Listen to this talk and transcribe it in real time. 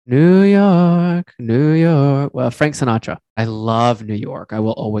New York, New York. Well, Frank Sinatra. I love New York. I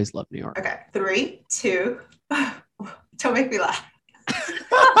will always love New York. Okay, three, two. Don't make me laugh.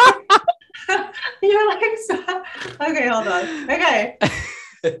 You're like, stop. Okay, hold on. Okay,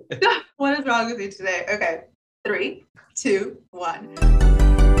 what is wrong with you today? Okay, three, two, one.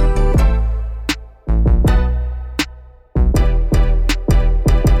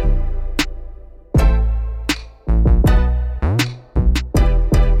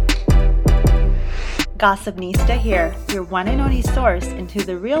 Gossipnista here, your one and only source into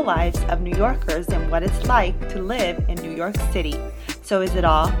the real lives of New Yorkers and what it's like to live in New York City. So is it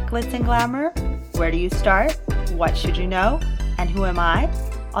all glitz and glamour? Where do you start? What should you know? And who am I?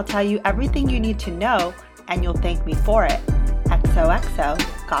 I'll tell you everything you need to know, and you'll thank me for it. XOXO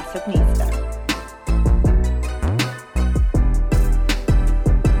Gossipnista.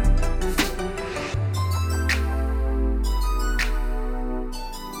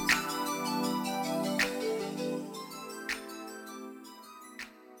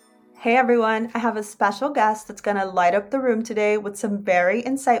 Hey everyone, I have a special guest that's going to light up the room today with some very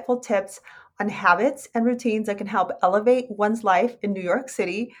insightful tips on habits and routines that can help elevate one's life in New York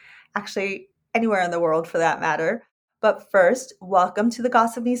City, actually anywhere in the world for that matter. But first, welcome to the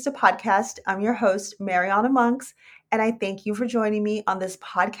Gossipnista podcast. I'm your host, Mariana Monks, and I thank you for joining me on this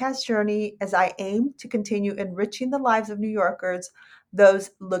podcast journey as I aim to continue enriching the lives of New Yorkers,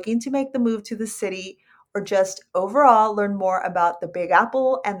 those looking to make the move to the city, or just overall learn more about the Big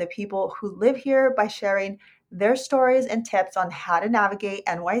Apple and the people who live here by sharing their stories and tips on how to navigate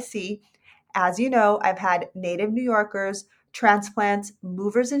NYC. As you know, I've had native New Yorkers, transplants,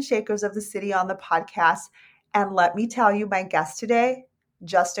 movers and shakers of the city on the podcast. And let me tell you, my guest today,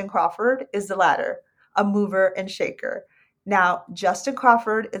 Justin Crawford, is the latter, a mover and shaker. Now, Justin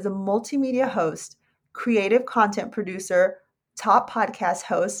Crawford is a multimedia host, creative content producer, top podcast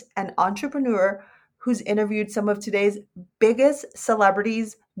host, and entrepreneur who's interviewed some of today's biggest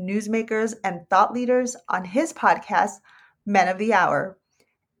celebrities, newsmakers, and thought leaders on his podcast, Men of the Hour.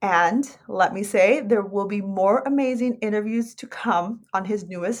 And let me say, there will be more amazing interviews to come on his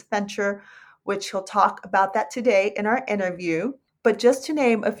newest venture, which he'll talk about that today in our interview. But just to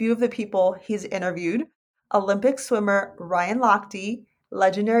name a few of the people he's interviewed, Olympic swimmer Ryan Lochte,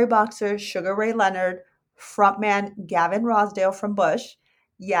 legendary boxer Sugar Ray Leonard, frontman Gavin Rossdale from Bush.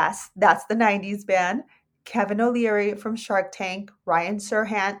 Yes, that's the 90s band. Kevin O'Leary from Shark Tank, Ryan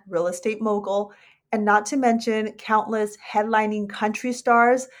Serhant, real estate mogul, and not to mention countless headlining country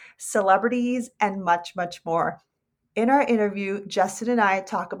stars, celebrities, and much, much more. In our interview, Justin and I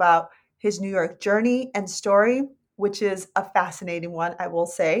talk about his New York journey and story, which is a fascinating one, I will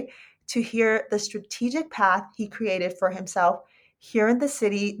say, to hear the strategic path he created for himself here in the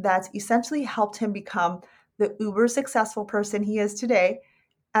city that's essentially helped him become the uber successful person he is today.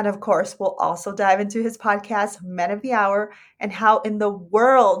 And of course, we'll also dive into his podcast, Men of the Hour, and how in the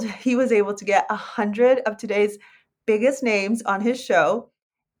world he was able to get 100 of today's biggest names on his show.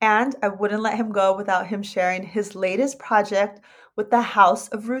 And I wouldn't let him go without him sharing his latest project with the House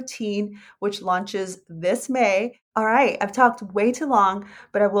of Routine, which launches this May. All right, I've talked way too long,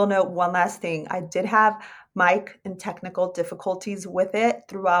 but I will note one last thing. I did have mic and technical difficulties with it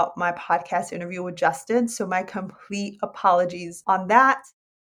throughout my podcast interview with Justin, so my complete apologies on that.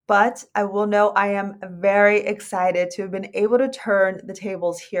 But I will know I am very excited to have been able to turn the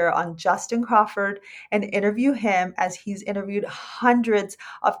tables here on Justin Crawford and interview him as he's interviewed hundreds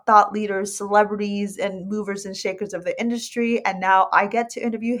of thought leaders, celebrities, and movers and shakers of the industry. And now I get to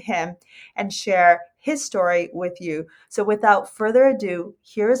interview him and share his story with you. So without further ado,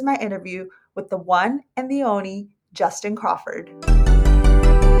 here is my interview with the one and the only Justin Crawford.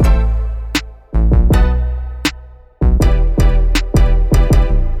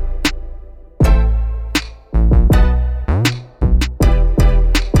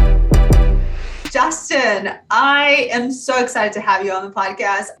 Justin, I am so excited to have you on the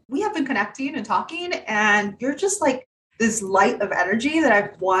podcast. We have been connecting and talking, and you're just like this light of energy that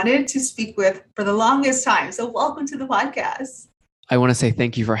I've wanted to speak with for the longest time. So welcome to the podcast. I want to say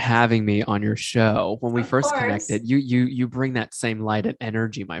thank you for having me on your show. When we Of first course. connected, you bring that same light and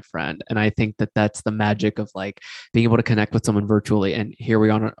energy, my friend. And I think that that's the magic of like being able to connect with someone virtually. And here we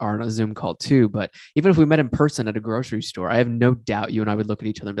are on a Zoom call too. But even if we met in person at a grocery store, I have no doubt you and I would look at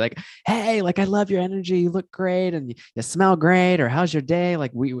each other and be like, "Hey, like I love your energy. You look great, and you smell great." Or "How's your day?"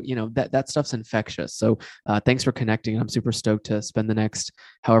 Like that stuff's infectious. So thanks for connecting. I'm super stoked to spend the next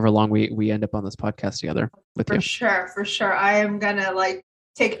however long we end up on this podcast together with For you. sure, for sure. I am gonna like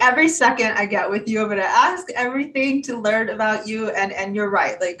take every second I get with you. I'm gonna ask everything to learn about you. And you're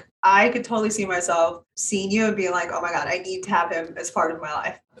right. Like I could totally see myself seeing you and being like, oh my God, I need to have him as part of my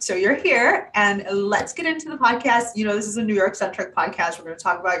life. So you're here and let's get into the podcast. You know, this is a New York centric podcast. We're going to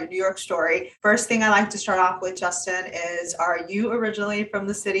talk about your New York story. First thing I like to start off with, Justin, is are you originally from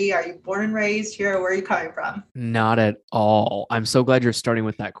the city? Are you born and raised here? Where are you coming from? Not at all. I'm so glad you're starting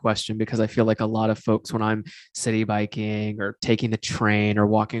with that question because I feel like a lot of folks, when I'm city biking or taking the train or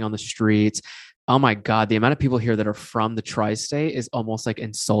walking on the streets, oh my God, the amount of people here that are from the tri-state is almost like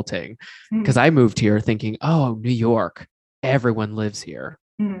insulting because Mm-hmm. I moved here thinking, oh, New York, everyone lives here.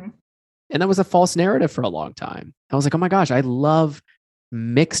 And that was a false narrative for a long time. I was like, oh my gosh, I love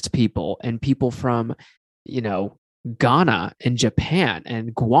mixed people and people from, you know, Ghana and Japan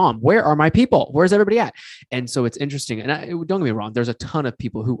and Guam. Where are my people? Where's everybody at? And so it's interesting. And don't get me wrong, there's a ton of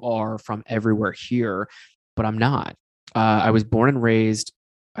people who are from everywhere here, but I'm not. I was born and raised,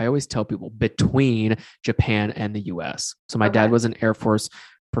 I always tell people, between Japan and the US. So my dad Okay. was an Air Force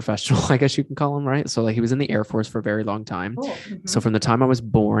professional, I guess you can call him, right? So like he was in the Air Force for a very long time. Cool. So Mm-hmm. from the time I was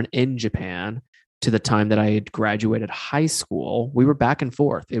born in Japan to the time that I had graduated high school, we were back and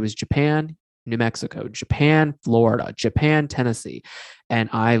forth. It was Japan, New Mexico, Japan, Florida, Japan, Tennessee. And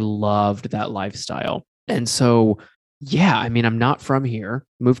I loved that lifestyle. And so, yeah, I mean, I'm not from here.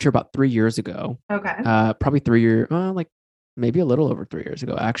 Moved here about 3 years ago. Okay. Probably 3 years, like maybe a little over 3 years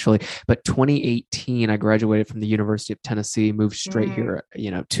ago, actually. But 2018, I graduated from the University of Tennessee, moved straight Mm.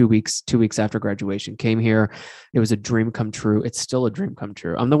 here, 2 weeks after graduation, came here. It was a dream come true. It's still a dream come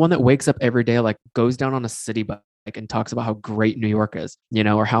true. I'm the one that wakes up every day, like goes down on a city bike and talks about how great New York is,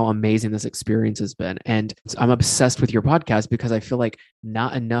 or how amazing this experience has been. And I'm obsessed with your podcast because I feel like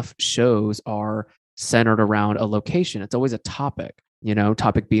not enough shows are centered around a location. It's always a topic,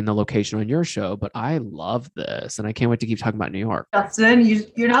 topic being the location on your show. But I love this and I can't wait to keep talking about New York. Justin,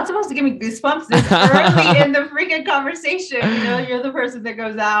 you're not supposed to give me goosebumps this early in the freaking conversation. You know, you're the person that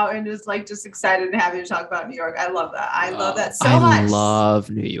goes out and is like just excited and happy to talk about New York. I love that. I love that so I much. love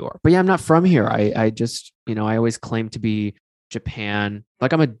New York. But yeah, I'm not from here. I just, I always claim to be Japan.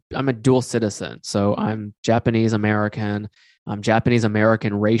 Like I'm a dual citizen. So I'm Japanese American. I'm Japanese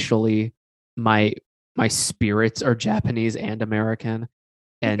American racially. My my spirits are Japanese and American.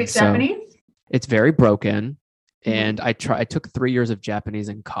 You And speak so Japanese? it's very broken. Mm-hmm. And I took 3 years of Japanese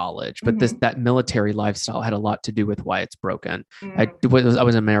in college, but Mm-hmm. that military lifestyle had a lot to do with why it's broken. Mm-hmm. I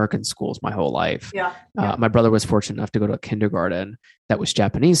was in American schools my whole life. Yeah. Yeah. My brother was fortunate enough to go to a kindergarten that was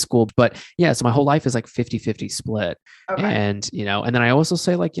Japanese school, but yeah, so my whole life is like 50-50 split. Okay. And, and then I also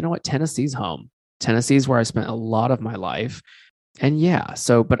say like, you know what, Tennessee's home. Tennessee's where I spent a lot of my life. And yeah,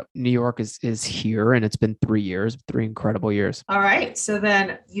 so but New York is here and it's been 3 years, 3 incredible years. All right. So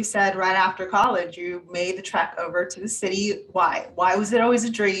then you said right after college, you made the trek over to the city. Why? Why was it always a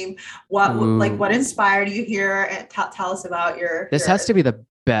dream? What Ooh. inspired you here? And tell us about This has to be the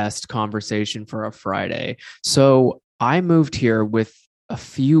best conversation for a Friday. So I moved here with a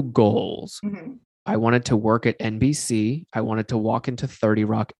few goals. Mhm. I wanted to work at NBC. I wanted to walk into 30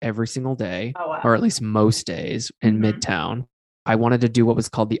 Rock every single day, Oh, wow. or at least most days in Mhm. Midtown. I wanted to do what was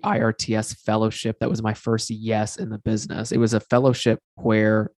called the IRTS fellowship. That was my first yes in the business. It was a fellowship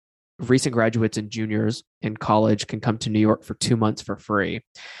where recent graduates and juniors in college can come to New York for 2 months for free.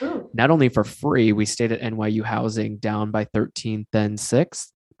 Ooh. Not only for free, we stayed at NYU housing down by 13th and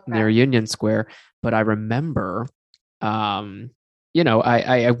 6th near Okay. Union Square. But I remember,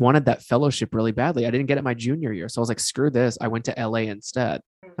 I wanted that fellowship really badly. I didn't get it my junior year. So I was like, screw this. I went to LA instead.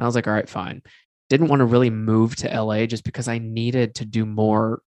 And I was like, all right, fine. Didn't want to really move to LA just because I needed to do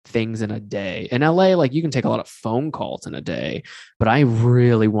more things in a day. In LA, like you can take a lot of phone calls in a day, but I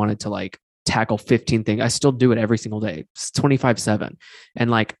really wanted to like tackle 15 things. I still do it every single day. It's 25/7. And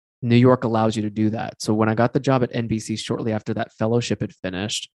like New York allows you to do that. So when I got the job at NBC shortly after that fellowship had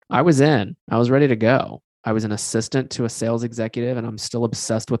finished, I was in. I was ready to go. I was an assistant to a sales executive and I'm still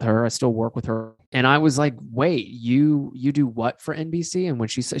obsessed with her. I still work with her. And I was like, wait, you do what for NBC? And when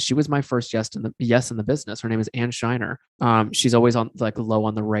she said she was my first yes in the business, her name is Ann Shiner. She's always on like low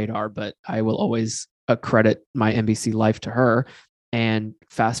on the radar, but I will always accredit my NBC life to her. And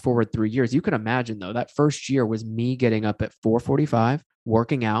fast forward 3 years, you can imagine though, that first year was me getting up at 4:45,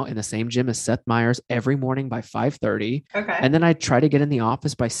 working out in the same gym as Seth Meyers every morning by 5:30. Okay. And then I'd try to get in the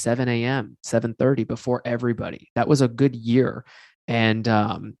office by 7 a.m., 7:30 before everybody. That was a good year. And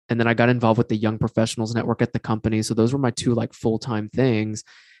then I got involved with the Young Professionals Network at the company. So those were my two like full-time things.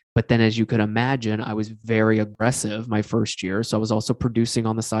 But then, as you could imagine, I was very aggressive my first year. So I was also producing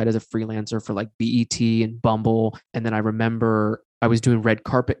on the side as a freelancer for like BET and Bumble. And then I remember I was doing red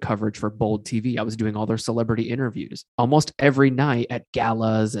carpet coverage for Bold TV. I was doing all their celebrity interviews almost every night at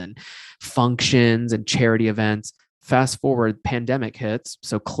galas and functions and charity events. Fast forward, pandemic hits.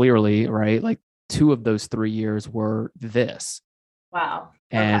 So clearly, right? Like 2 of those 3 years were this. Wow.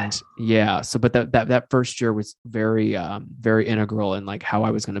 Okay. And yeah, so but that first year was very very integral in like how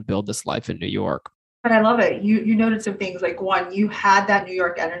I was going to build this life in New York. But I love it. You noted some things like one, you had that New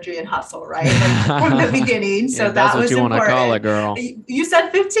York energy and hustle, right? Like from the beginning. So If that's that what was you want to call it, important. girl. You said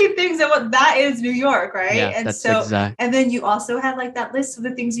 15 things and what that is New York, right? Yeah, And that's so, exact. and then you also had like that list of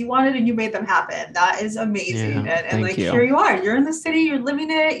the things you wanted and you made them happen. That is amazing. Yeah, And thank like here you. you are. You're in the city, you're living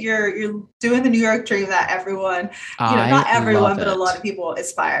it, you're doing the New York dream that everyone, I not love everyone, but a lot it. of people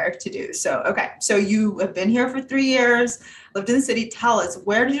aspire to do. So okay. So you have been here for 3 years, lived in the city. Tell us,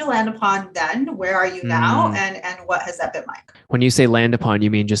 where did you land upon then? Where are you now? Mm. And what has that been like? When you say land upon, you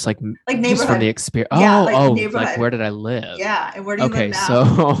mean just like Like just from the neighborhood. experience? Yeah, Oh, like oh, like where neighborhood. did I live? Yeah. And where do you live Okay, now?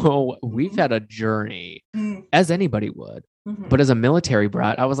 so we've Mm-hmm. had a journey, Mm-hmm. as anybody would. But Mm-hmm. as a military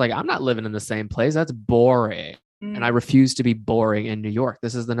brat, I was like, I'm not living in the same place. That's boring. And I Mm. refuse to be boring in New York.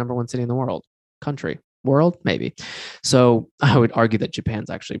 This is the number one city in the world, country, world, maybe. So I would argue that Japan's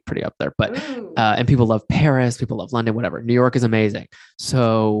actually pretty up there. But Ooh. and people love Paris, people love London, whatever. New York is amazing.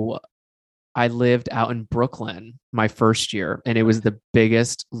 So I lived out in Brooklyn my first year, and it was the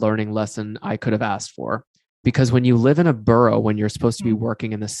biggest learning lesson I could have asked for. Because when you live in a borough, when you're supposed to be Mm.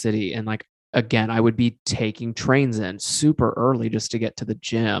 working in the city, and like, again, I would be taking trains in super early just to get to the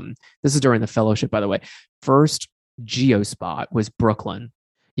gym. This is during the fellowship, by the way. First geo spot was Brooklyn.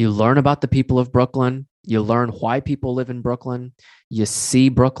 You learn about the people of Brooklyn, you learn why people live in Brooklyn, you see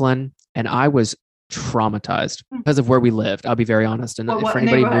Brooklyn, and I was traumatized Mm. because of where we lived. I'll be very honest. And Well, for what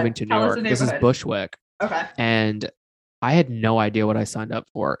anybody moving neighborhood? to New Tell us the York, this is neighborhood. Bushwick. Okay. And I had no idea what I signed up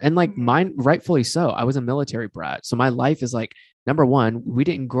for. And like Mm-hmm. mine, rightfully so. I was a military brat. So my life is like, number one, we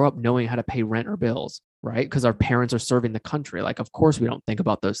didn't grow up knowing how to pay rent or bills, right? Because our parents are serving the country. Like, of course, we don't think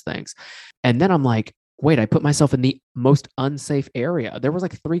about those things. And then I'm like, wait, I put myself in the most unsafe area. There was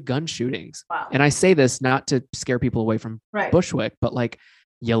like 3 gun shootings. Wow. And I say this not to scare people away from Right. Bushwick, but like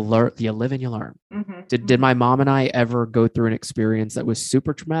you learn, you live and you learn. Mm-hmm. Did my mom and I ever go through an experience that was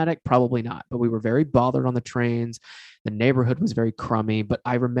super traumatic? Probably not, but we were very bothered on the trains. The neighborhood was very crummy, but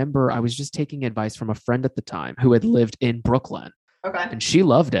I remember I was just taking advice from a friend at the time who had lived in Brooklyn, Okay. and she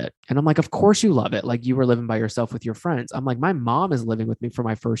loved it. And I'm like, of course you love it. Like you were living by yourself with your friends. I'm like, my mom is living with me for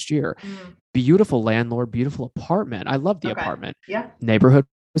my first year. Mm. Beautiful landlord, beautiful apartment. I love the Okay. apartment. Yeah. Neighborhood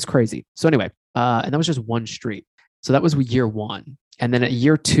was crazy. So anyway, and that was just one street. So that was year one. And then at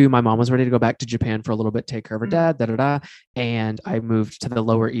year two, my mom was ready to go back to Japan for a little bit, take care of her dad, da da da. And I moved to the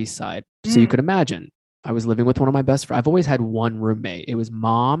Lower East Side. So you could imagine I was living with one of my best friends. I've always had one roommate. It was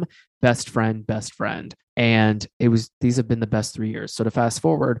mom, best friend, best friend. And these have been the best 3 years. So to fast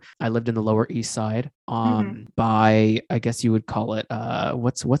forward, I lived in the Lower East Side, by, I guess you would call it,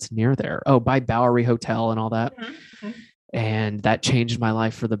 what's near there? Oh, by Bowery Hotel and all that. Mm-hmm. And that changed my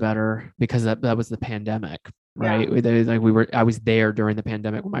life for the better because that was the pandemic, right? Yeah. I was there during the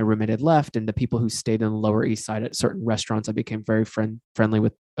pandemic when my roommate had left, and the people who stayed in the Lower East Side at certain restaurants, I became very friendly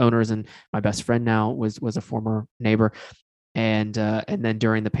with owners, and my best friend now was a former neighbor. And then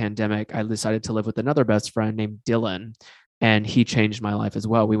during the pandemic, I decided to live with another best friend named Dylan, and he changed my life as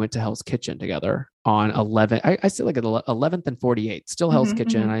well. We went to Hell's Kitchen together on 11. I still like at 11th and 48th, still Hell's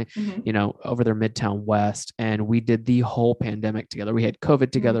Kitchen. Over there Midtown West, and we did the whole pandemic together. We had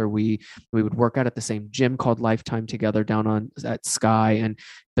COVID together. We would work out at the same gym called Lifetime together down on at Sky,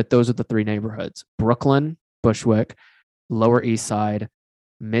 but those are the 3 neighborhoods: Brooklyn, Bushwick, Lower East Side,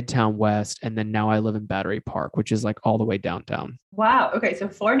 Midtown West, and then now I live in Battery Park, which is like all the way downtown. Wow. Okay. So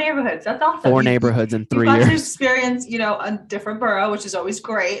 4 neighborhoods. That's awesome. 4 neighborhoods in 3 You've got to years. experience, a different borough, which is always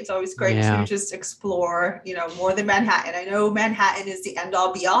great. It's always great Yeah. to just explore, more than Manhattan. I know Manhattan is the end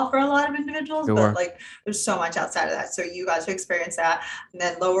all be all for a lot of individuals, Sure. but like there's so much outside of that. So you got to experience that. And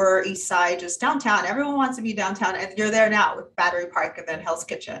then Lower East Side, just downtown. Everyone wants to be downtown, and you're there now with Battery Park and then Hell's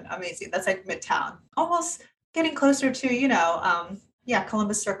Kitchen. Amazing. That's like Midtown, almost getting closer to,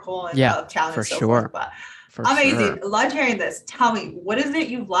 Columbus Circle and Uptown for and so sure. forth. But For amazing. sure. Love hearing this. Tell me, what is it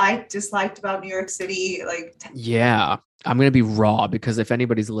you liked, disliked about New York City? Yeah. I'm going to be raw because if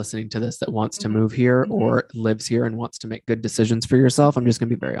anybody's listening to this that wants to move here or lives here and wants to make good decisions for yourself, I'm just going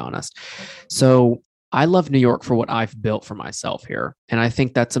to be very honest. So I love New York for what I've built for myself here. And I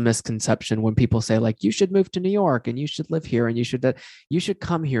think that's a misconception when people say like, you should move to New York and you should live here and you should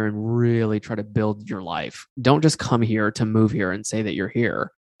come here and really try to build your life. Don't just come here to move here and say that you're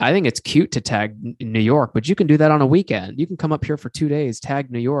here. I think it's cute to tag New York, but you can do that on a weekend. You can come up here for 2 days,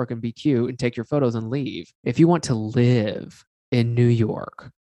 tag New York and be cute and take your photos and leave. If you want to live in New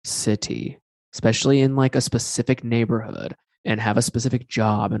York City, especially in like a specific neighborhood and have a specific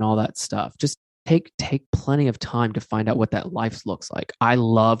job and all that stuff, just take plenty of time to find out what that life looks like. I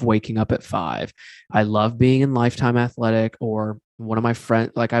love waking up at 5. I love being in Lifetime Athletic, or one of my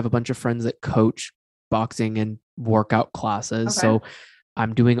friends, like I have a bunch of friends that coach boxing and workout classes. Okay. So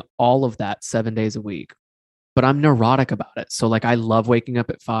I'm doing all of that 7 days a week. But I'm neurotic about it. So like I love waking up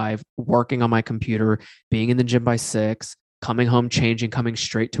at 5, working on my computer, being in the gym by 6, coming home, changing, coming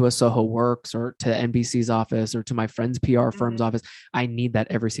straight to a Soho Works or to NBC's office or to my friend's PR firm's Mhm. office. I need that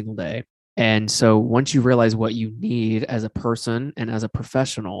every single day. And so once you realize what you need as a person and as a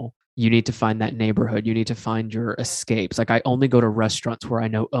professional, you need to find that neighborhood. You need to find your escapes. Like I only go to restaurants where I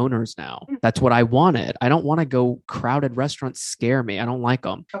know owners now. That's what I wanted. I don't want to go crowded restaurants scare me. I don't like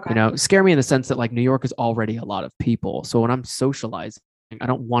them. Okay. Scare me in the sense that like New York is already a lot of people. So when I'm socializing, I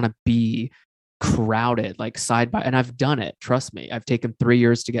don't want to be crowded like side by, and I've done it. Trust me, I've taken 3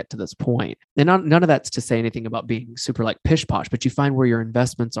 years to get to this point. And none of that's to say anything about being super like pish posh, but you find where your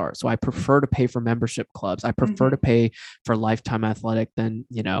investments are. So I prefer to pay for membership clubs. I prefer to pay for Lifetime Athletic than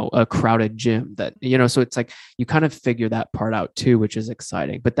a crowded gym so it's like you kind of figure that part out too, which is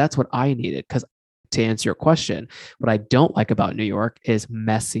exciting. But that's what I needed, because to answer your question, what I don't like about New York is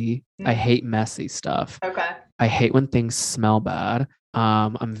messy. I hate messy stuff. Okay. I hate when things smell bad.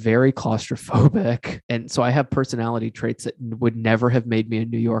 I'm very claustrophobic. And so I have personality traits that would never have made me a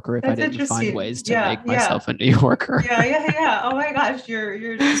New Yorker if I That's didn't find ways to Yeah, make myself a New Yorker. Yeah. Oh my gosh,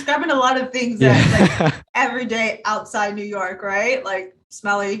 you're describing a lot of things Yeah. like every day outside New York, right? Like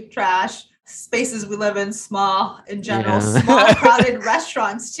smelly, trash, spaces we live in, small in general, small crowded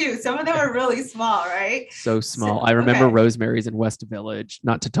restaurants too. Some of them are really small, right? So small. I remember Rosemary's in West Village,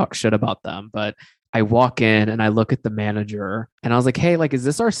 not to talk shit about them, but I walk in and I look at the manager and I was like, hey, like, is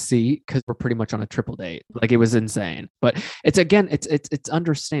this our seat? Because we're pretty much on a triple date. Like, it was insane. But it's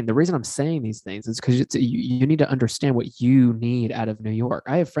understanding. The reason I'm saying these things is because you need to understand what you need out of New York.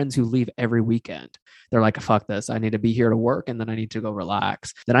 I have friends who leave every weekend. They're like, fuck this. I need to be here to work and then I need to go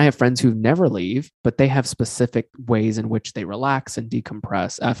relax. Then I have friends who never leave, but they have specific ways in which they relax and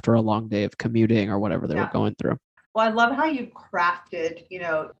decompress after a long day of commuting or whatever they were going through. Well, I love how you crafted,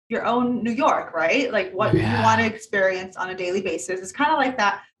 your own New York, right? Like what you want to experience on a daily basis. It's kind of like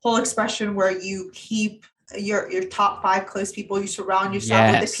that whole expression where you keep your top 5 close people. You surround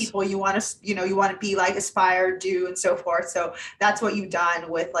yourself with the people you want to, you want to be like, aspire, do, and so forth. So that's what you've done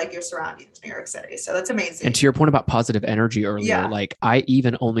with like your surroundings in New York City. So that's amazing. And to your point about positive energy earlier, like I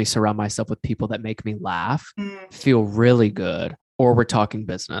even only surround myself with people that make me laugh, feel really good, or we're talking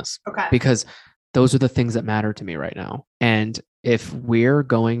business. Okay. Because those are the things that matter to me right now. And if we're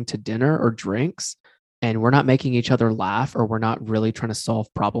going to dinner or drinks and we're not making each other laugh, or we're not really trying to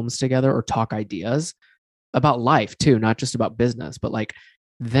solve problems together or talk ideas about life too, not just about business, but like,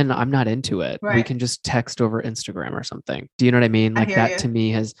 then I'm not into it. Right. We can just text over Instagram or something. Do you know what I mean? Like that to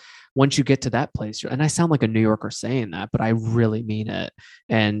me has, once you get to that place, and I sound like a New Yorker saying that, but I really mean it.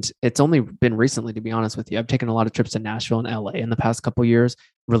 And it's only been recently, to be honest with you. I've taken a lot of trips to Nashville and LA in the past couple of years,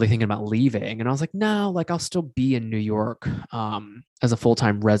 really thinking about leaving. And I was like, no, like I'll still be in New York as a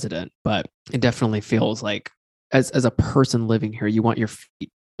full-time resident, but it definitely feels like as a person living here, you want your feet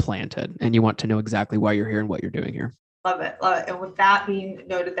planted and you want to know exactly why you're here and what you're doing here. Love it. And with that being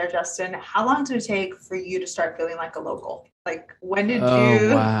noted there, Justin, how long did it take for you to start feeling like a local? Like when did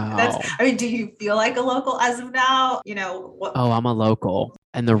you, wow. Do you feel like a local as of now? I'm a local.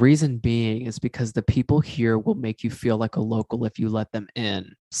 And the reason being is because the people here will make you feel like a local if you let them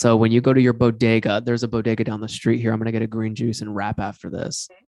in. So when you go to your bodega, there's a bodega down the street here. I'm going to get a green juice and wrap after this.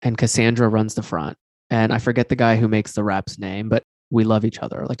 And Cassandra runs the front. And I forget the guy who makes the wrap's name, but we love each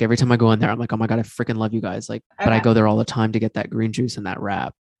other. Like every time I go in there, I'm like, oh my God, I freaking love you guys. Like, but I go there all the time to get that green juice and that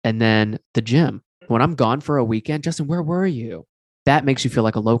wrap. And then the gym, when I'm gone for a weekend, Justin, where were you? That makes you feel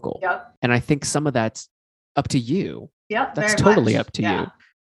like a local. Yep. And I think some of that's up to you. Yep. That's totally up to you.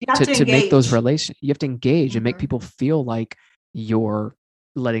 You have to make those relations. You have to engage and make people feel like you're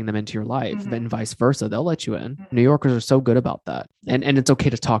letting them into your life, and vice versa. They'll let you in. New Yorkers are so good about that. And it's okay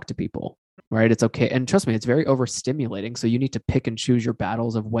to talk to people. Right. It's okay. And trust me, it's very overstimulating. So you need to pick and choose your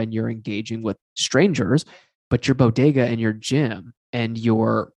battles of when you're engaging with strangers, but your bodega and your gym and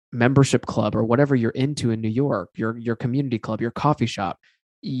your membership club or whatever you're into in New York, your community club, your coffee shop,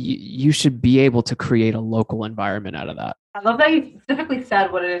 you should be able to create a local environment out of that. I love that you specifically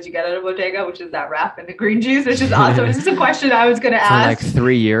said what it is you get at a bodega, which is that wrap and the green juice, which is awesome. This is a question I was going to ask. For like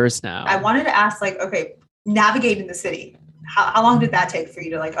 3 years now. I wanted to ask, like, okay, navigating the city. How long did that take for you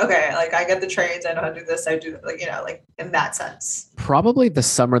to like, okay, like I get the trains, I know how to do this, I do like, like in that sense? Probably the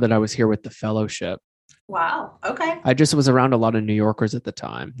summer that I was here with the fellowship. Wow. Okay. I just was around a lot of New Yorkers at the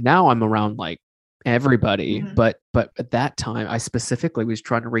time. Now I'm around like everybody. Mhm. But at that time I specifically was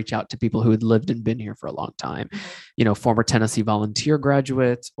trying to reach out to people who had lived and been here for a long time, Mhm. former Tennessee volunteer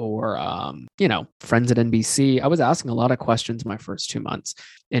graduates, or friends at NBC. I was asking a lot of questions my first 2 months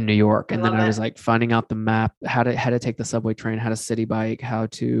in New York, I and then love I it. was like finding out the map, how to take the subway train, how to city bike, how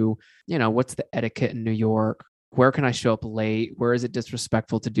to, what's the etiquette in New York, where can I show up late, where is it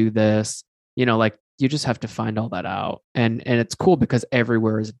disrespectful to do this, like you just have to find all that out. And it's cool because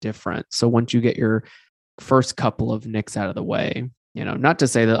everywhere is different. So once you get your first couple of nicks out of the way, not to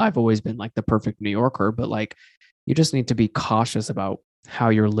say that I've always been like the perfect New Yorker, but like you just need to be cautious about how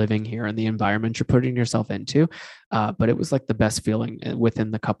you're living here and the environment you're putting yourself into. But it was like the best feeling within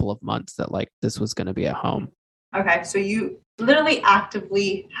the couple of months that like this was going to be a home. Okay, so you literally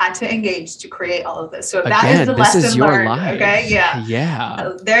actively had to engage to create all of this. So that is the Again, this is lesson your learned. Okay, life. yeah.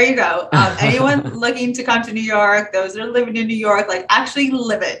 Yeah. There you go. Anyone looking to come to New York, those that are living in New York, like actually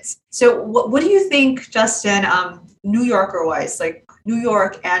live it. So what do you think, Justin, New Yorker wise, like New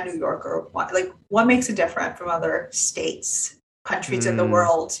York and New Yorker, like what makes it different from other states, countries in the Mm,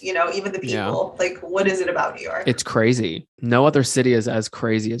 world, even the yeah. people, like what is it about New York? It's crazy. No other city is as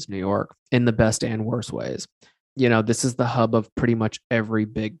crazy as New York in the best and worst ways. This is the hub of pretty much every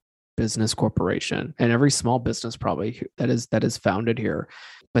big business corporation and every small business probably that is founded here.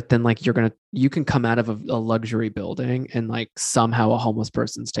 But then like you can come out of a luxury building and like somehow a homeless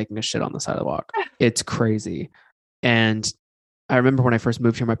person's taking a shit on the sidewalk. It's crazy. And I remember when I first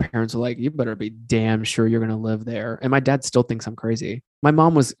moved here, my parents were like, "You better be damn sure you're going to live there." And my dad still thinks I'm crazy. My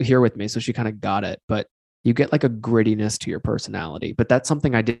mom was here with me, so she kind of got it. But you get like a grittiness to your personality. But that's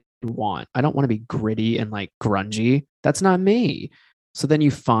something I didn't want. I don't want to be gritty and like grungy. That's not me. So then you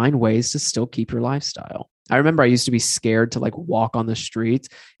find ways to still keep your lifestyle. I remember I used to be scared to like walk on the streets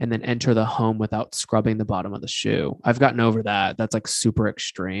and then enter the home without scrubbing the bottom of the shoe. I've gotten over that. That's like super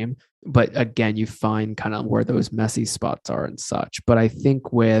extreme. But again, you find kind of where those messy spots are and such. But I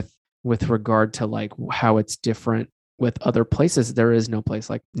think with regard to like how it's different with other places, there is no place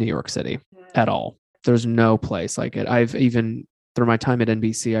like New York City at all. There's no place like it. I've even through my time at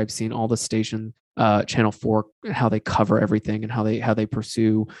NBC, I've seen all the station Channel 4, how they cover everything and how they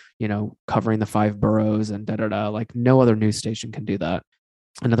pursue, covering the five boroughs and da da da. Like no other news station can do that.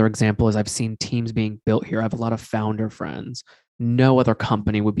 Another example is I've seen teams being built here. I have a lot of founder friends. No other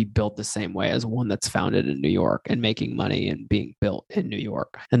company would be built the same way as one that's founded in New York and making money and being built in New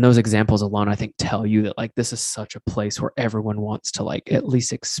York. And those examples alone, I think, tell you that like this is such a place where everyone wants to like at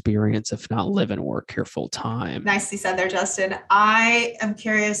least experience, if not live and work here full time. Nicely said there, Justin. I am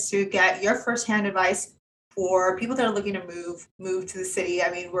curious to get your firsthand advice for people that are looking to move to the city. I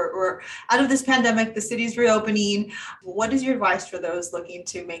mean, we're out of this pandemic, the city's reopening. What is your advice for those looking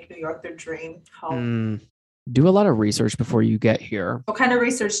to make New York their dream home? Do a lot of research before you get here. What kind of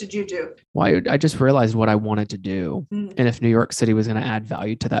research did you do? Well, I just realized what I wanted to do. Mm. And if New York City was going to add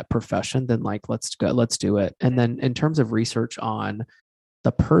value to that profession, then like let's go, let's do it. And then in terms of research on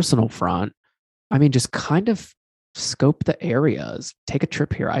the personal front, I mean, just kind of scope the areas, take a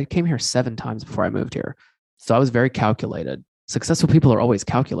trip here. I came here 7 times before I moved here. So I was very calculated. Successful people are always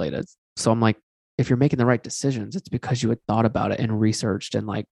calculated. So I'm like, if you're making the right decisions, it's because you had thought about it and researched and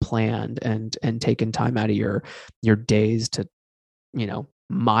like planned and taken time out of your days to,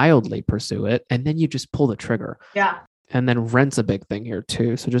 mildly pursue it. And then you just pull the trigger. Yeah. And then rent's a big thing here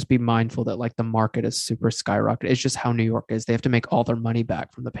too. So just be mindful that like the market is super skyrocketed. It's just how New York is. They have to make all their money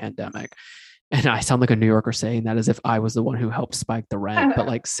back from the pandemic. And I sound like a New Yorker saying that as if I was the one who helped spike the rent, but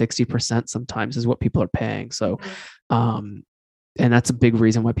like 60% sometimes is what people are paying. So, and that's a big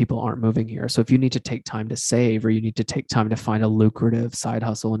reason why people aren't moving here. So if you need to take time to save, or you need to take time to find a lucrative side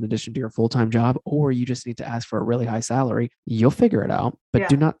hustle in addition to your full-time job, or you just need to ask for a really high salary, you'll figure it out. But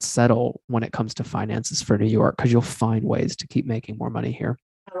do not settle when it comes to finances for New York, because you'll find ways to keep making more money here.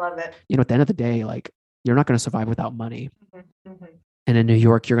 I love it. At the end of the day, like you're not going to survive without money. Mm-hmm. And in New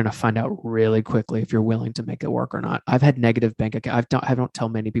York, you're going to find out really quickly if you're willing to make it work or not. I've had negative bank account. I don't tell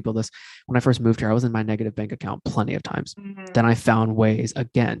many people this. When I first moved here, I was in my negative bank account plenty of times. Then I found ways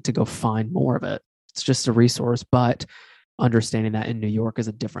again to go find more of it. It's just a resource, but understanding that in New York is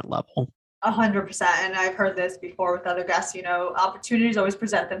a different level. 100%. And I've heard this before with other guests, opportunities always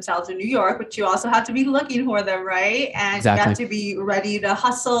present themselves in New York, but you also have to be looking for them, right? And exactly. You have to be ready to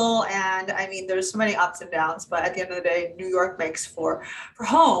hustle. And I mean, there's so many ups and downs, but at the end of the day, New York makes for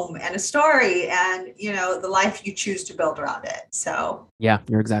home and a story and, the life you choose to build around it. So yeah,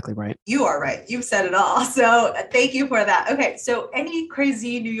 you're exactly right. You are right. You've said it all. So thank you for that. Okay. So any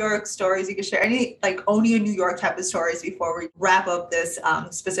crazy New York stories you can share? Any like only in New York type of stories before we wrap up this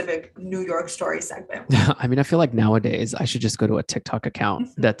specific New York York story segment. I mean, I feel like nowadays I should just go to a TikTok account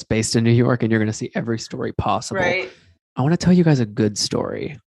that's based in New York and you're going to see every story possible. Right. I want to tell you guys a good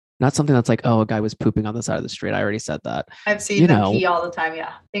story. Not something that's like, oh, a guy was pooping on the side of the street. I already said that. I've seen them pee all the time.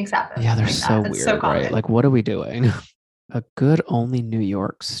 Yeah. Things happen. Yeah, they're like so It's weird, so right? Like, what are we doing? A good only New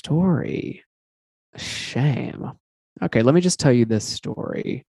York story. Shame. Okay, let me just tell you this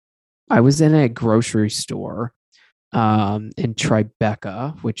story. I was in a grocery store in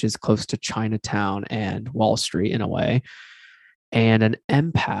Tribeca, which is close to Chinatown and Wall Street in a way. And an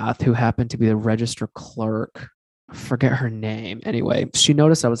empath who happened to be the register clerk, I forget her name. Anyway, she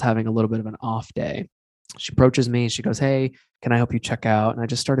noticed I was having a little bit of an off day. She approaches me and she goes, "Hey, can I help you check out?" And I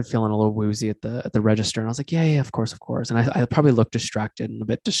just started feeling a little woozy at the register. And I was like, yeah, of course, of course. And I probably looked distracted and a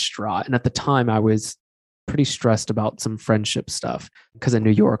bit distraught. And at the time, I was pretty stressed about some friendship stuff because in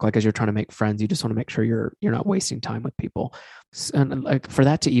New York, like as you're trying to make friends, you just want to make sure you're not wasting time with people. And like for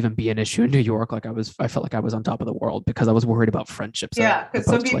that to even be an issue in New York, like I felt like I was on top of the world because I was worried about friendships. Yeah, because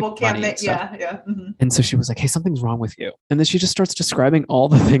some people can't make. Yeah. Mm-hmm. And so she was like, "Hey, something's wrong with you." And then she just starts describing all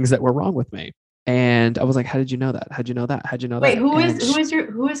the things that were wrong with me. And I was like, "How did you know that? How'd you know that? How'd you know that?" Wait, who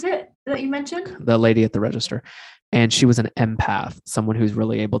is it that you mentioned? The lady at the register. And she was an empath, someone who's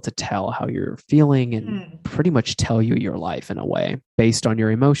really able to tell how you're feeling and pretty much tell you your life in a way based on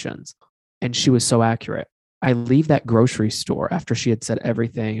your emotions. And she was so accurate. I leave that grocery store after she had said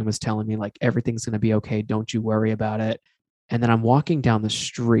everything and was telling me like, everything's going to be okay. Don't you worry about it. And then I'm walking down the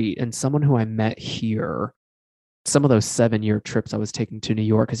street and someone who I met here, some of those 7-year trips I was taking to New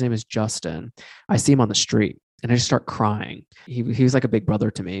York, his name is Justin. I see him on the street and I just start crying. He was like a big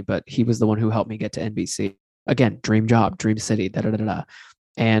brother to me, but he was the one who helped me get to NBC. Again, dream job, dream city, da da da da.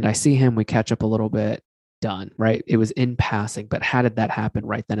 And I see him, we catch up a little bit, done, right? It was in passing, but how did that happen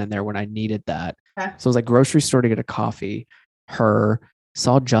right then and there when I needed that? Okay. So it was like grocery store to get a coffee,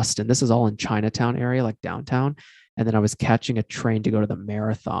 saw Justin. This is all in Chinatown area, like downtown. And then I was catching a train to go to the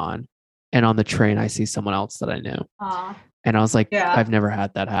marathon. And on the train, I see someone else that I knew. Aww. And I was like, yeah. I've never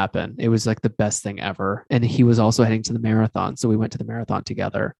had that happen. It was like the best thing ever. And he was also heading to the marathon. So we went to the marathon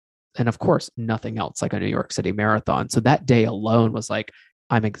together. And of course, nothing else like a New York City marathon. So that day alone was like,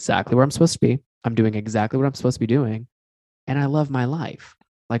 I'm exactly where I'm supposed to be. I'm doing exactly what I'm supposed to be doing. And I love my life.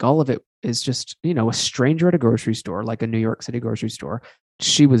 Like all of it is just, a stranger at a grocery store, like a New York City grocery store.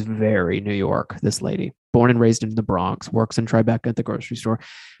 She was very New York, this lady, born and raised in the Bronx, works in Tribeca at the grocery store.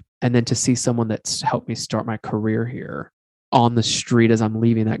 And then to see someone that's helped me start my career here on the street as I'm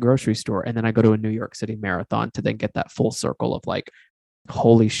leaving that grocery store. And then I go to a New York City marathon to then get that full circle of like,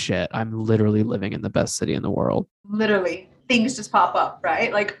 holy shit, I'm literally living in the best city in the world. Literally. Things just pop up,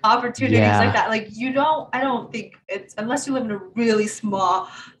 right? Like opportunities like that. Like I don't think it's, unless you live in a really small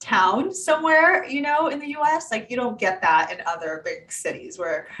town somewhere, in the US, like you don't get that in other big cities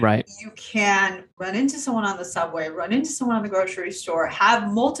where you can run into someone on the subway, run into someone on the grocery store,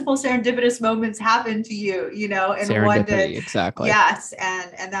 have multiple serendipitous moments happen to you, in one day. Exactly. Yes.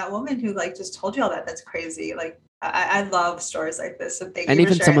 And that woman who like just told you all that, that's crazy. Like, I love stories like this. And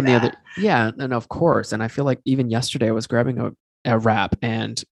even someone and of course. And I feel like even yesterday I was grabbing a wrap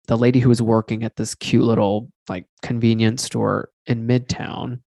and the lady who was working at this cute little like convenience store in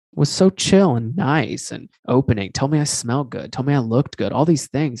Midtown was so chill and nice and opening. Tell me I smelled good. Tell me I looked good. All these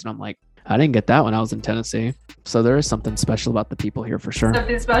things. And I'm like, I didn't get that when I was in Tennessee. So there is something special about the people here for sure.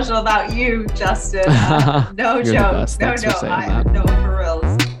 Something special about you, Justin. No joke. No, for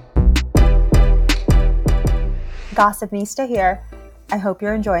reals. Gossipnista here. I hope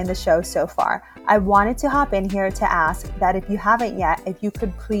you're enjoying the show so far. I wanted to hop in here to ask that if you haven't yet, if you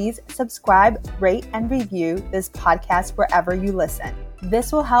could please subscribe, rate, and review this podcast wherever you listen.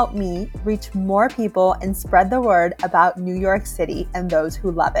 This will help me reach more people and spread the word about New York City and those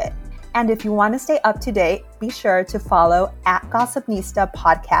who love it. And if you want to stay up to date, be sure to follow @Gossipnista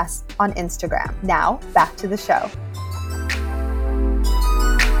Podcast on Instagram. Now, back to the show.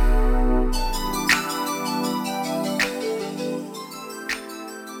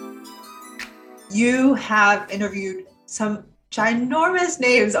 You have interviewed some ginormous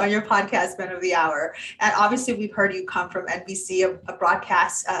names on your podcast, Men of the Hour. And obviously we've heard you come from NBC, a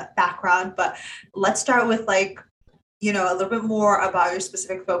broadcast background, but let's start with a little bit more about your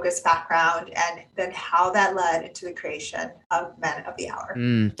specific focus background and then how that led into the creation of Men of the Hour.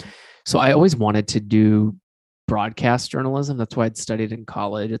 So I always wanted to do broadcast journalism. That's why I'd studied in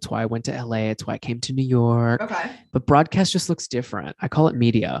college. It's why I went to LA. It's why I came to New York. Okay. But broadcast just looks different. I call it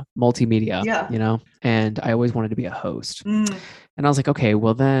media, multimedia, Yeah. and I always wanted to be a host. Mm. And I was like, okay,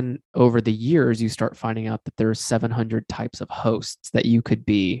 well, then over the years, you start finding out that there's 700 types of hosts that you could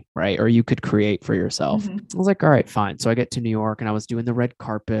be, right? Or you could create for yourself. Mhm. I was like, all right, fine. So I get to New York and I was doing the red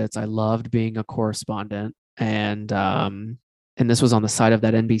carpets. I loved being a correspondent. And this was on the side of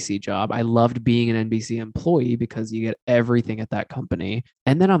that NBC job. I loved being an NBC employee because you get everything at that company.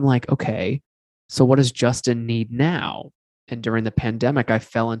 And then I'm like, okay, so what does Justin need now? And during the pandemic, I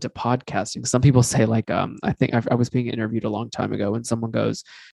fell into podcasting. Some people say, like, I think I was being interviewed a long time ago, and someone goes,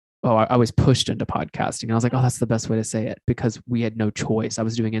 "Oh, I was pushed into podcasting." And I was like, "Oh, that's the best way to say it," because we had no choice. I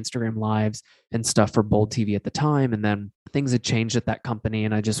was doing Instagram lives and stuff for Bold TV at the time, and then things had changed at that company,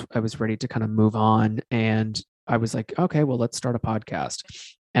 and I was ready to kind of move on, and I was like, "Okay, well, let's start a podcast."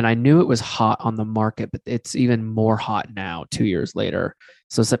 And I knew it was hot on the market, but it's even more hot now, 2 years later.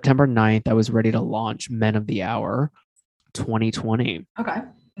 So September 9th, I was ready to launch Men of the Hour 2020. Okay.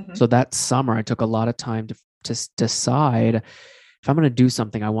 Mm-hmm. So that summer, I took a lot of time to decide if I'm going to do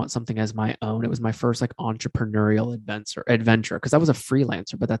something, I want something as my own. It was my first like entrepreneurial adventure because I was a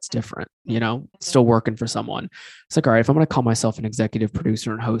freelancer, but that's different, still working for someone. It's like, all right, if I'm going to call myself an executive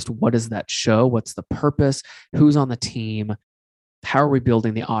producer and host, what is that show? What's the purpose? Who's on the team? How are we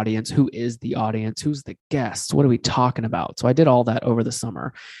building the audience? Who is the audience? Who's the guests? What are we talking about? So I did all that over the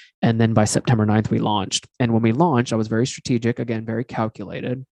summer. And then by September 9th, we launched. And when we launched, I was very strategic, again, very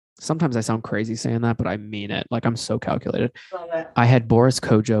calculated. Sometimes I sound crazy saying that, but I mean it. Like I'm so calculated. Love it. I had Boris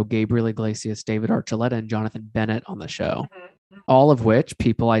Kojo, Gabriel Iglesias, David Archuleta, and Jonathan Bennett on the show. Mm-hmm. All of which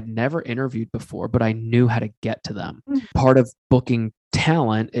people I'd never interviewed before, but I knew how to get to them. Mm-hmm. Part of booking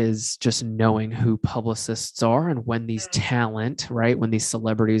talent is just knowing who publicists are and when these talent, right? When these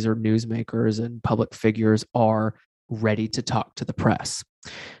celebrities or newsmakers and public figures are ready to talk to the press.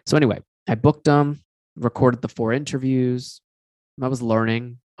 So anyway, I booked them, recorded the 4 interviews. I was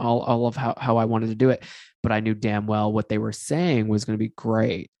learning all of how I wanted to do it, but I knew damn well what they were saying was going to be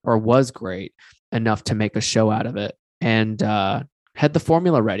great or was great enough to make a show out of it, and had the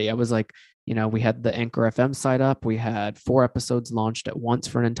formula ready. I was like, we had the Anchor FM site up. We had 4 episodes launched at once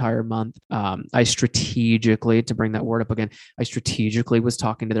for an entire month. I strategically, to bring that word up again, I strategically was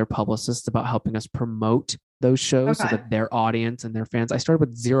talking to their publicists about helping us promote those shows so that their audience and their fans, I started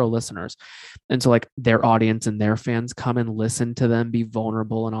with 0 listeners. And so like their audience and their fans come and listen to them be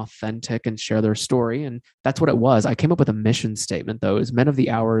vulnerable and authentic and share their story. And that's what it was. I came up with a mission statement though, is Men of the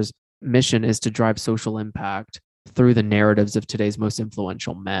Hour's mission is to drive social impact through the narratives of today's most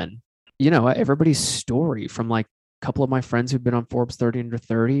influential men. Everybody's story, from like a couple of my friends who've been on Forbes 30 under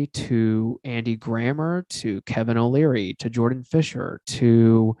 30 to Andy Grammer to Kevin O'Leary to Jordan Fisher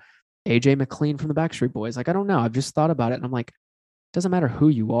to AJ McLean from the Backstreet Boys. Like, I don't know. I've just thought about it and I'm like, it doesn't matter who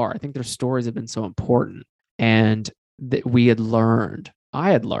you are. I think their stories have been so important. And that I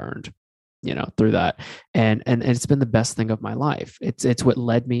had learned, through that. And it's been the best thing of my life. It's what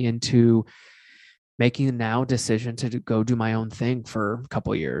led me into making a now decision to go do my own thing for a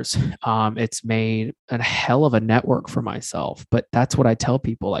couple of years. It's made a hell of a network for myself, but that's what I tell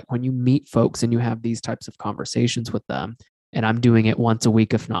people. Like when you meet folks and you have these types of conversations with them, and I'm doing it once a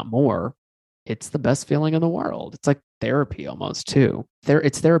week, if not more, it's the best feeling in the world. It's like therapy almost too.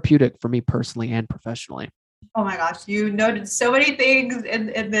 It's therapeutic for me personally and professionally. Oh my gosh, you noted so many things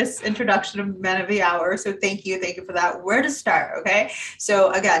in this introduction of Men of the Hour. So thank you for that. Where to start? Okay.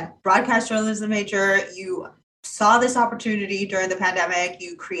 So again, broadcast journalism major, you saw this opportunity during the pandemic,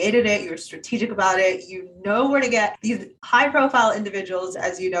 you created it, you were strategic about it, you know where to get these high profile individuals,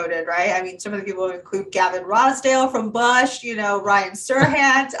 as you noted, right? I mean, some of the people include Gavin Rossdale from Bush, Ryan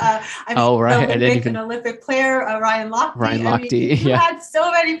Serhant, Olympic player, Ryan Lochte. Ryan you had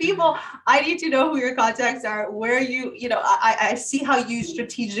so many people. I need to know who your contacts are, where I see how you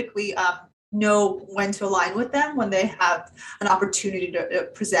strategically know when to align with them when they have an opportunity to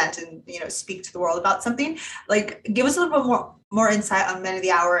present and speak to the world about something. Like, give us a little bit more insight on Men of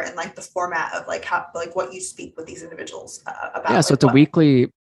the Hour and like the format of like how, like what you speak with these individuals about. Yeah, so it's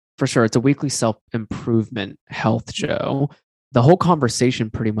a weekly self-improvement health show. The whole conversation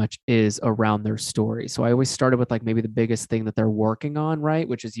pretty much is around their story. So I always started with like maybe the biggest thing that they're working on, right?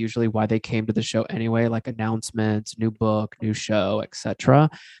 Which is usually why they came to the show anyway, like announcements, new book, new show, etc.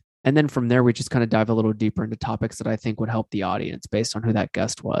 And then from there, we just kind of dive a little deeper into topics that I think would help the audience based on who that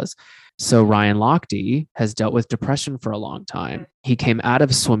guest was. So Ryan Lochte has dealt with depression for a long time. He came out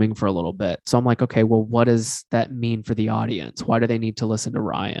of swimming for a little bit. So I'm like, okay, well, what does that mean for the audience? Why do they need to listen to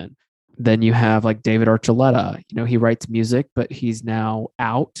Ryan? Then you have like David Archuleta. He writes music, but he's now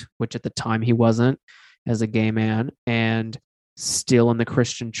out, which at the time he wasn't. as a gay man and still in the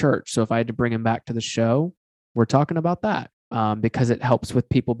Christian church. So if I had to bring him back to the show, we're talking about that. Because it helps with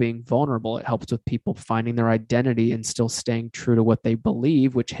people being vulnerable. It helps with people finding their identity and still staying true to what they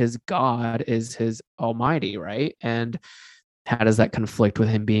believe, which his God is his almighty, right? And how does that conflict with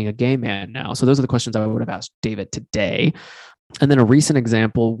him being a gay man now? So those are the questions I would have asked David today. And then a recent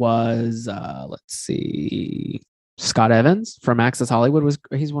example was, let's see, Scott Evans from Access Hollywood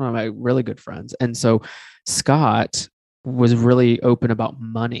he's one of my really good friends. And so Scott was really open about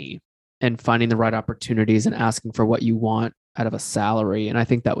money and finding the right opportunities and asking for what you want out of a salary. And I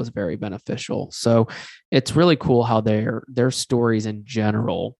think that was very beneficial. So it's really cool how their stories in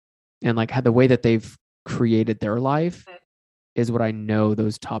general and like how the way that they've created their life is what I know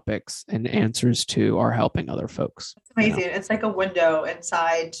those topics and answers to are helping other folks. It's amazing. It's like a window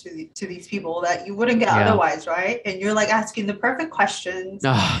inside to these people that you wouldn't get otherwise, right? And you're like asking the perfect questions,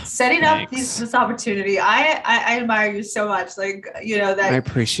 setting up this opportunity. I admire you so much. Like, that I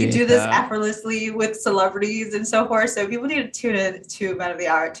appreciate you do this effortlessly with celebrities and so forth. So people need to tune in to Men of the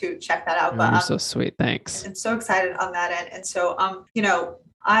Hour to check that out. But you're so sweet. Thanks. I'm so excited on that end. And so,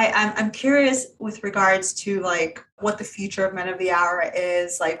 I'm curious with regards to like what the future of Men of the Hour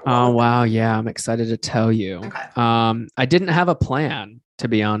is like. Oh, wow. Yeah. I'm excited to tell you. Okay. I didn't have a plan, to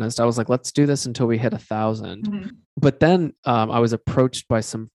be honest. I was like, let's do this until we hit 1,000. Mm-hmm. But then I was approached by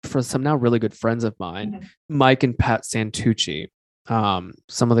some now really good friends of mine, mm-hmm. Mike and Pat Santucci,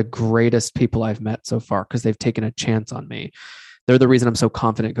 some of the greatest people I've met so far because they've taken a chance on me. They're the reason I'm so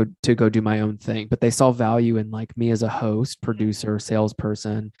confident to go do my own thing, but they saw value in like me as a host, producer,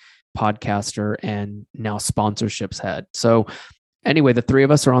 salesperson, podcaster, and now sponsorships head. So anyway, the three of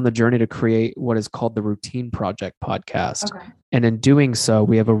us are on the journey to create what is called the Routine Project podcast. Okay. And in doing so,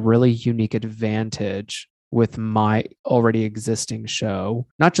 we have a really unique advantage with my already existing show,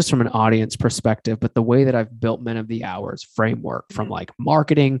 not just from an audience perspective, but the way that I've built Men of the Hour's framework from like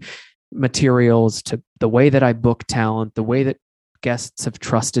marketing materials to the way that I book talent, the way that guests have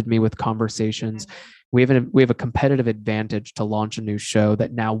trusted me with conversations. We have a competitive advantage to launch a new show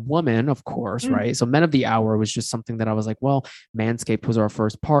that now woman, of course, right? So Men of the Hour was just something that I was like, well, Manscaped was our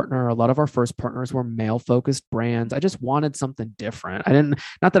first partner. A lot of our first partners were male focused brands. I just wanted something different.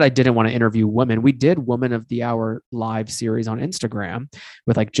 Not that I didn't want to interview women. We did Woman of the Hour live series on Instagram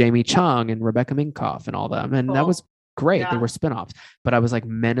with like Jamie Chung and Rebecca Minkoff and all them. And that was great. Yeah. They were spinoffs, but I was like,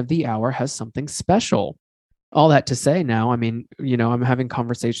 Men of the Hour has something special. All that to say now, I mean, I'm having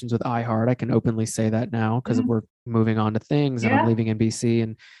conversations with iHeart. I can openly say that now because we're moving on to things and I'm leaving NBC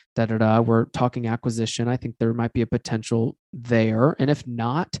and We're talking acquisition. I think there might be a potential there. And if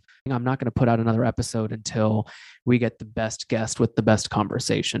not, I'm not going to put out another episode until we get the best guest with the best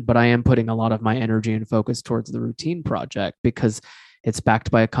conversation. But I am putting a lot of my energy and focus towards the Routine Project because it's backed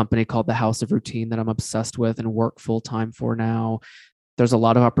by a company called the House of Routine that I'm obsessed with and work full-time for now. There's a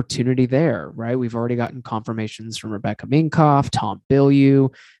lot of opportunity there, right? We've already gotten confirmations from Rebecca Minkoff, Tom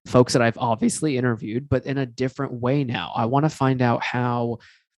Bilyeu, folks that I've obviously interviewed, but in a different way now. I want to find out how,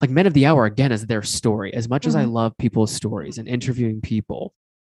 like Men of the Hour, again, is their story. As much as I love people's stories and interviewing people,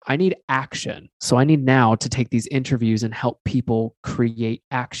 I need action. So I need now to take these interviews and help people create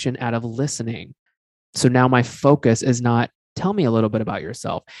action out of listening. So now my focus is not, tell me a little bit about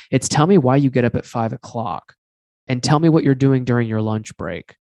yourself. It's tell me why you get up at 5 o'clock. And tell me what you're doing during your lunch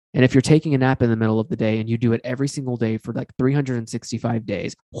break. And if you're taking a nap in the middle of the day and you do it every single day for like 365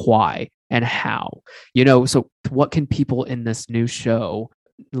 days, why and how? So what can people in this new show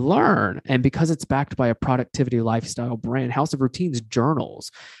learn? And because it's backed by a productivity lifestyle brand, House of Routine's journals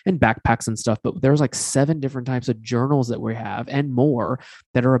and backpacks and stuff, but there's like 7 different types of journals that we have and more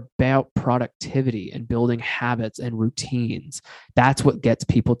that are about productivity and building habits and routines. That's what gets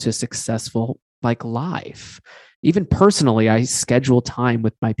people to successful like life. Even personally, I schedule time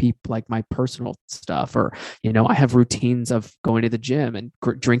with my people, like my personal stuff, or, I have routines of going to the gym and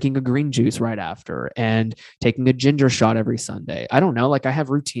drinking a green juice right after and taking a ginger shot every Sunday. I don't know, like I have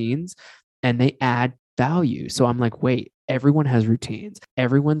routines and they add value. So I'm like, wait, everyone has routines.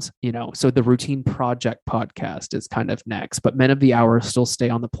 Everyone's, so the Routine Project podcast is kind of next, but Men of the Hour still stay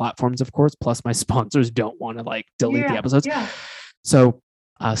on the platforms, of course. Plus my sponsors don't want to like delete the episodes. Yeah. So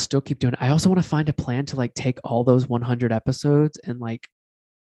still keep doing it. I also want to find a plan to like take all those 100 episodes and like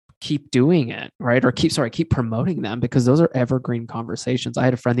keep doing it, right? Or keep promoting them because those are evergreen conversations. I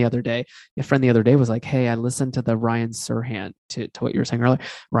had a friend the other day was like, hey, I listened to the Ryan Serhant to what you were saying earlier,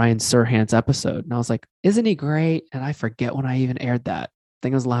 Ryan Serhant's episode. And I was like, isn't he great? And I forget when I even aired that.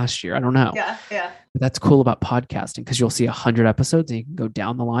 think it was last year. I don't know. Yeah. Yeah. But that's cool about podcasting because you'll see 100 episodes and you can go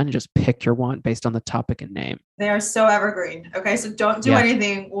down the line and just pick your one based on the topic and name. They are so evergreen. Okay. So don't do Yeah.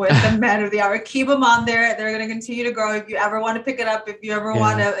 anything with the men of the hour. Keep them on there. They're going to continue to grow. If you ever want to pick it up, if you ever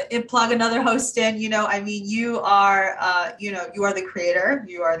want to plug another host in, I mean, you are the creator,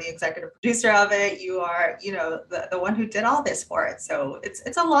 you are the executive producer of it. You are, the one who did all this for it. So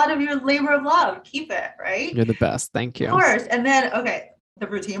it's a lot of your labor of love. Keep it, right? You're the best. Thank you. Of course. And then, okay, the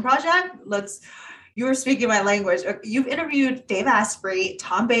Routine Project, you were speaking my language. You've interviewed Dave Asprey,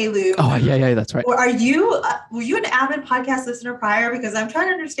 Tom Bailey. Oh, yeah, that's right. Were you an avid podcast listener prior? Because I'm trying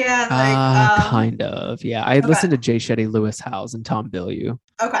to understand. Kind of, yeah. I listened to Jay Shetty, Lewis Howes, and Tom Bilyeu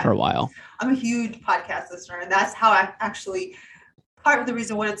for a while. I'm a huge podcast listener, and that's how I actually part of the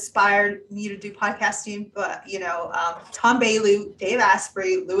reason what inspired me to do podcasting. But Tom Bailey, Dave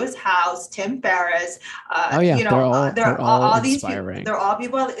Asprey, Lewis Howes, Tim Ferriss. They're all these inspiring. People, they're all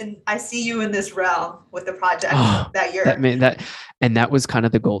people, and I see you in this realm with the project that you're. That was kind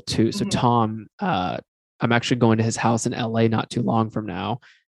of the goal too. So Tom, I'm actually going to his house in LA not too long from now.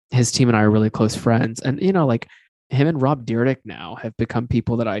 His team and I are really close friends, and like him and Rob Dyrdek now have become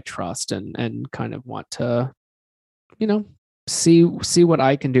people that I trust and kind of want to, see what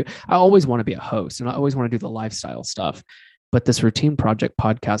I can do. I always want to be a host and I always want to do the lifestyle stuff, but this Routine Project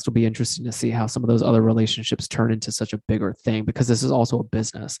podcast will be interesting to see how some of those other relationships turn into such a bigger thing, because this is also a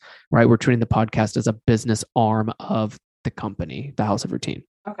business, right? We're treating the podcast as a business arm of the company, the House of Routine.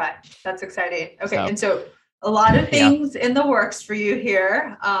 Okay. That's exciting. Okay. And so a lot of things in the works for you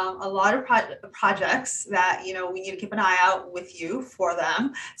here. A lot of projects that, we need to keep an eye out with you for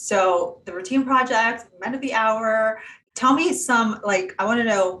them. So the Routine Project, Men of the Hour. Tell me some, I want to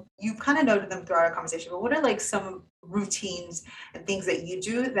know, you kind of noted them throughout our conversation, but what are some routines and things that you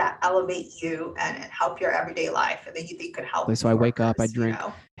do that elevate you and help your everyday life and that you think could help? So I wake up, I drink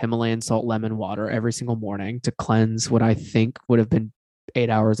Himalayan salt lemon water every single morning to cleanse what I think would have been 8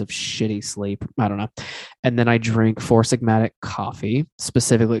 hours of shitty sleep. I don't know. And then I drink Four Sigmatic coffee,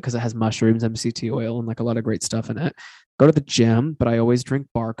 specifically because it has mushrooms, MCT oil, and a lot of great stuff in it. Go to the gym, but I always drink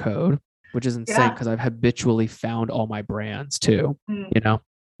Barcode, which is insane because I've habitually found all my brands too,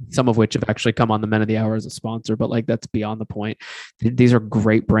 some of which have actually come on the Men of the Hour as a sponsor, but that's beyond the point. These are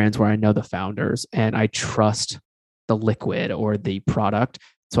great brands where I know the founders and I trust the liquid or the product.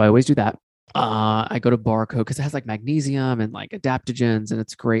 So I always do that. I go to Barcode because it has magnesium and adaptogens, and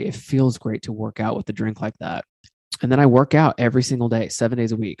it's great. It feels great to work out with a drink like that. And then I work out every single day, 7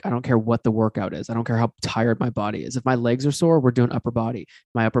 days a week. I don't care what the workout is. I don't care how tired my body is. If my legs are sore, we're doing upper body.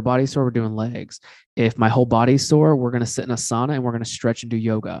 My upper body's sore, we're doing legs. If my whole body's sore, we're going to sit in a sauna and we're going to stretch and do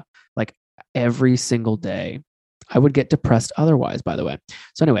yoga. Every single day. I would get depressed otherwise, by the way.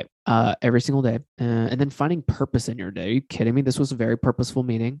 So anyway, every single day. And then finding purpose in your day. Are you kidding me? This was a very purposeful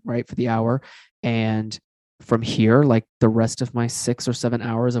meeting, right? For the hour. And from here, the rest of my 6 or 7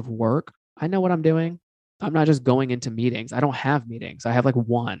 hours of work, I know what I'm doing. I'm not just going into meetings. I don't have meetings. I have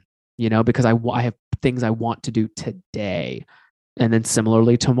one, because I have things I want to do today. And then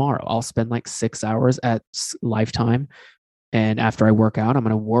similarly tomorrow, I'll spend 6 hours at Lifetime. And after I work out, I'm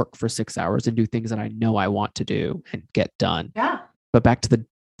going to work for 6 hours and do things that I know I want to do and get done. Yeah. But back to the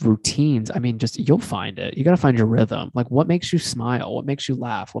routines, I mean, you'll find it. You got to find your rhythm. What makes you smile? What makes you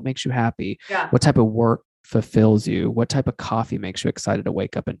laugh? What makes you happy? Yeah. What type of work fulfills you? What type of coffee makes you excited to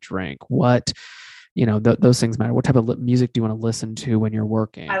wake up and drink? What those things matter. What type of music do you want to listen to when you're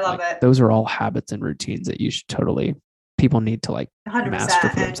working? I love it. Those are all habits and routines that you should people need to 100%. master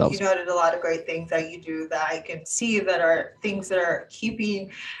for themselves. And you noted a lot of great things that you do that I can see that are things that are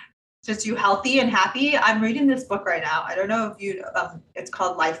keeping just you healthy and happy. I'm reading this book right now. I don't know if you, it's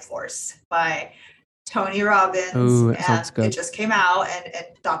called Life Force by Tony Robbins. Ooh, that sounds good. It just came out, and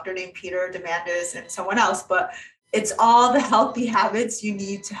Dr. named Peter Diamandis and someone else, but it's all the healthy habits you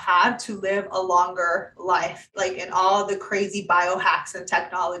need to have to live a longer life, in all the crazy biohacks and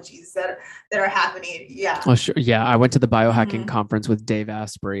technologies that are happening. Yeah. Oh, sure. Yeah. I went to the biohacking conference with Dave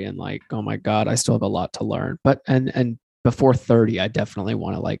Asprey and oh my God, I still have a lot to learn. But, and before 30, I definitely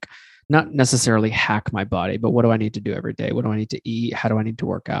want to not necessarily hack my body, but what do I need to do every day? What do I need to eat? How do I need to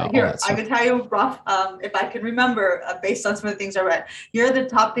work out? Here, I can tell you rough, if I can remember, based on some of the things I read, here are the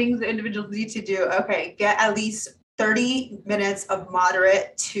top things that individuals need to do. Okay. Get at least 30 minutes of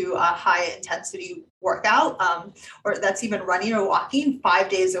moderate to high intensity workout, or that's even running or walking 5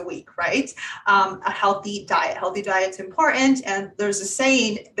 days a week, right? A healthy diet. Healthy diet's important. And there's a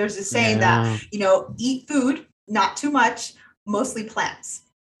saying that, eat food, not too much, mostly plants.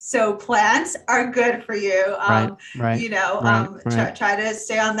 So plants are good for you. Try to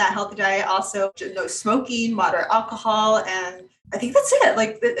stay on that healthy diet. Also, no smoking, moderate alcohol, and I think that's it.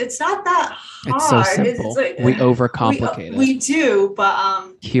 Like, it's not that hard. It's so simple. We overcomplicate it. We do, but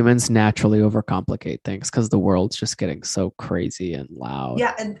humans naturally overcomplicate things because the world's just getting so crazy and loud.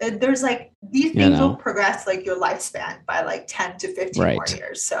 Yeah, and there's like these things will progress like your lifespan by like 10 to 15 more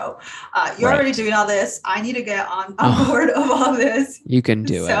years. So you're already doing all this. I need to get on board of all this. You can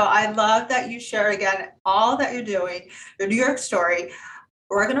do it. So I love that you share again all that you're doing, your New York story.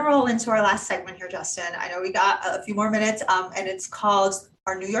 We're going to roll into our last segment here, Justin. I know we got a few more minutes, and it's called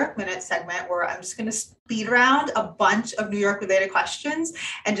our New York Minute segment, where I'm just going to speed around a bunch of New York related questions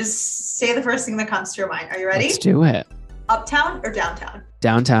and just say the first thing that comes to your mind. Are you ready? Let's do it. Uptown or downtown?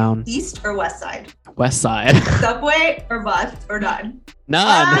 Downtown. East or west side? West side. Subway or bus or none?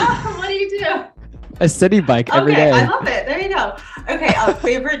 None. What do you do? A city bike every day. I love it. There you go. Okay.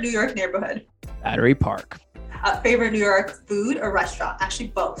 Favorite New York neighborhood? Battery Park. Favorite New York food or restaurant? Actually,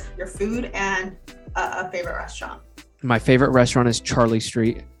 both. Your food and a favorite restaurant. My favorite restaurant is Charlie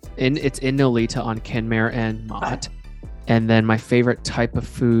Street. It's in Nolita on Kenmare and Mott. Okay. And then my favorite type of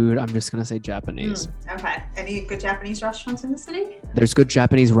food, I'm just going to say Japanese. Okay. Any good Japanese restaurants in the city? There's good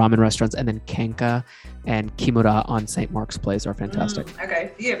Japanese ramen restaurants, and then Kenka and Kimura on St. Mark's Place are fantastic.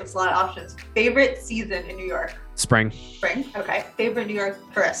 Okay. You give us a lot of options. Favorite season in New York? Spring. Spring. Okay. Favorite New York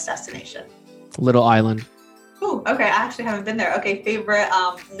tourist destination? Little Island. Oh, okay. I actually haven't been there. Okay. Favorite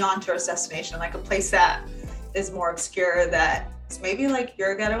non-tourist destination, like a place that is more obscure that it's maybe like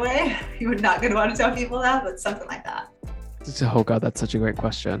your getaway. You would not going to want to tell people that, but something like that. Oh God, that's such a great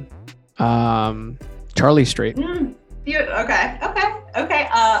question. Charlie Street. Okay.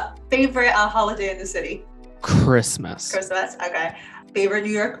 Favorite holiday in the city? Christmas. Okay. Favorite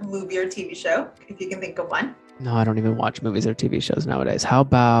New York movie or TV show, if you can think of one? No, I don't even watch movies or TV shows nowadays. How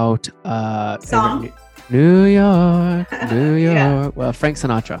about song? New York. Yeah. Well, Frank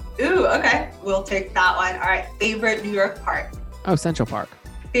Sinatra. Ooh, okay. We'll take that one. All right. Favorite New York park? Oh, Central Park.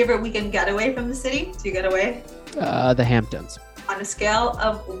 Favorite weekend getaway from the city? Do you get away? The Hamptons. On a scale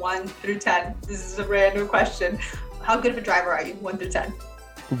of 1 through 10, this is a random question. How good of a driver are you, 1 through 10?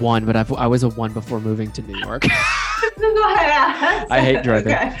 1, but I was a 1 before moving to New York. I hate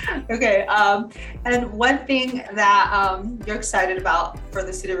driving. Okay. And one thing that you're excited about for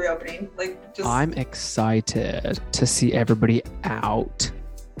the city reopening, I'm excited to see everybody out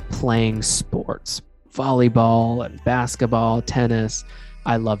playing sports, volleyball and basketball, tennis.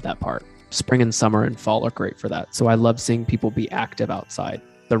 I love that part. Spring and summer and fall are great for that. So I love seeing people be active outside.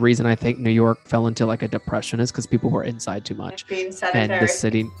 The reason I think New York fell into like a depression is because people were inside too much. Being sedentary. And the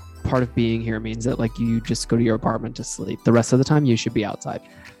city, part of being here means that like you just go to your apartment to sleep. The rest of the time you should be outside.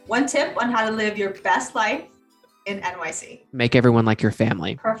 One tip on how to live your best life in NYC. Make everyone like your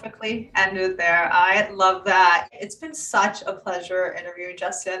family. Perfectly ended there. I love that. It's been such a pleasure interviewing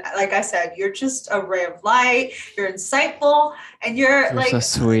Justin. Like I said, you're just a ray of light. You're insightful, and you're like so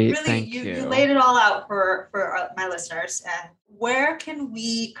sweet. Really, Thank you laid it all out for my listeners. And where can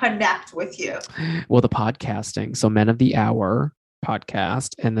we connect with you? Well, the podcasting. So Men of the Hour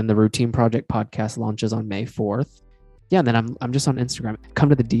podcast, and then the Routine Project podcast launches on May 4th. Yeah, and then I'm just on Instagram. Come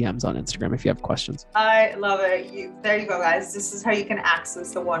to the DMs on Instagram if you have questions. I love it. There you go, guys. This is how you can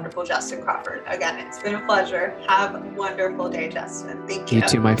access the wonderful Justin Crawford. Again, it's been a pleasure. Have a wonderful day, Justin. Thank you. You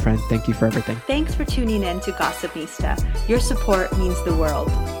too, my friend. Thank you for everything. Thanks for tuning in to Gossipnista. Your support means the world.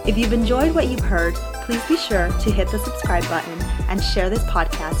 If you've enjoyed what you've heard, please be sure to hit the subscribe button and share this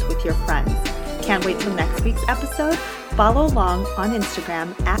podcast with your friends. Can't wait till next week's episode? Follow along on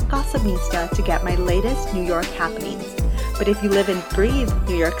Instagram @Gossipnista to get my latest New York happenings. But if you live and breathe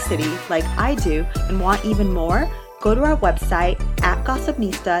New York City like I do and want even more, go to our website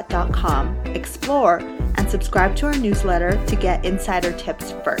 @gossipnista.com, explore, and subscribe to our newsletter to get insider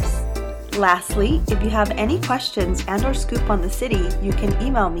tips first. Lastly, if you have any questions and or scoop on the city, you can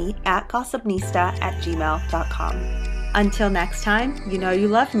email me at gossipnista@gmail.com. Until next time, you know you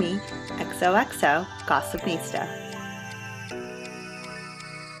love me. XOXO Gossipnista.